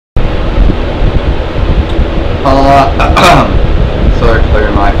Sorry,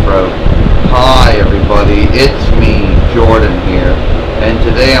 clearing my throat. Hi everybody, it's me, Jordan here, and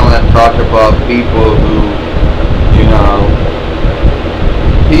today I'm going to talk about people who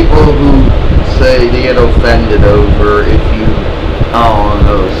say they get offended over if you, I don't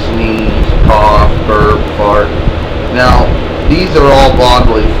know, sneeze, cough, burp, fart. Now, these are all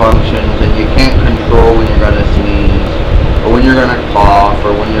bodily functions, and you can't control when you're going to sneeze, or when you're going to cough,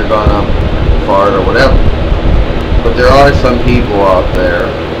 or when you're going to fart, or whatever. But there are some people out there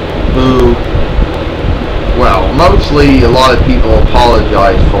who, well, mostly a lot of people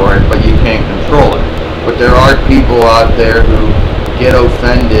apologize for it, but you can't control it. But there are people out there who get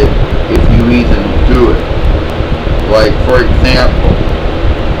offended if you even do it. Like, for example,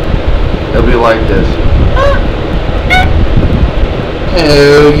 it'll be like this.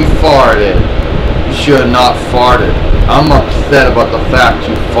 Ew, you farted. You should have not farted. I'm upset about the fact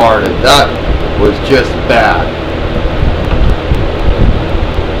you farted. That was just bad.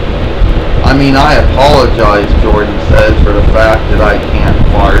 I mean, I apologize, Jordan says, for the fact that I can't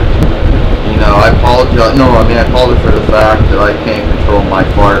fart. I apologize. No, I apologize for the fact that I can't control my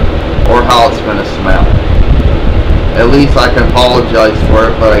fart or how it's going to smell. At least I can apologize for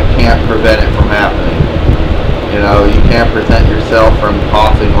it, but I can't prevent it from happening. You can't prevent yourself from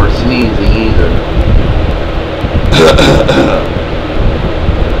coughing or sneezing either.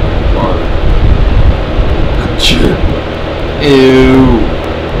 Ew.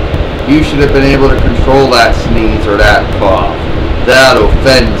 You should have been able to control that sneeze or that cough. That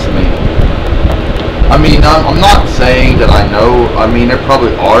offends me. I'm not saying that I know. There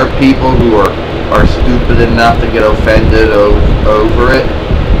probably are people who are stupid enough to get offended over it.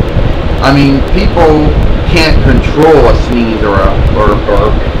 People can't control a sneeze or a burp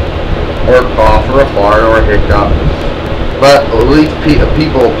or a cough or a fart or a hiccup. But at least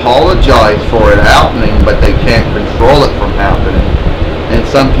people apologize for it happening, but they can't control it from happening. And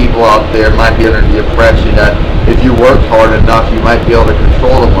some people out there might be under the impression that if you work hard enough, you might be able to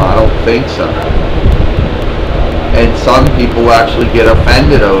control them. Well, I don't think so. And some people actually get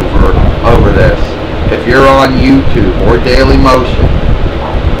offended over this. If you're on YouTube or Dailymotion,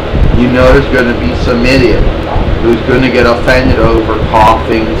 you know there's going to be some idiot who's going to get offended over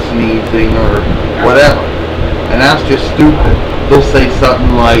coughing, sneezing, or whatever. And that's just stupid. They'll say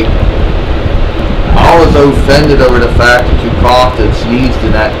something like, I was offended over the fact that you coughed and sneezed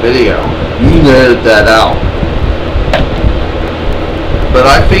in that video. You edited that out. But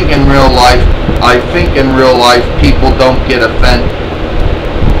I think in real life people don't get offended.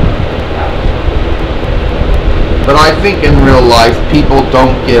 But I think in real life people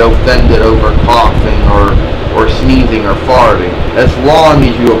don't get offended over coughing or sneezing or farting. As long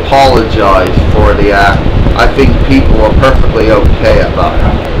as you apologize for the act, I think people are perfectly okay about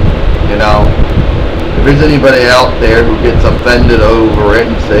it. If there's anybody out there who gets offended over it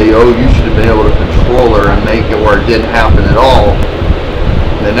and say, oh, you should have been able to control her and make it where it didn't happen at all,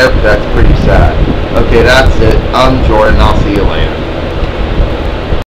 then that's pretty sad. Okay, that's it. I'm Jordan. I'll see you later.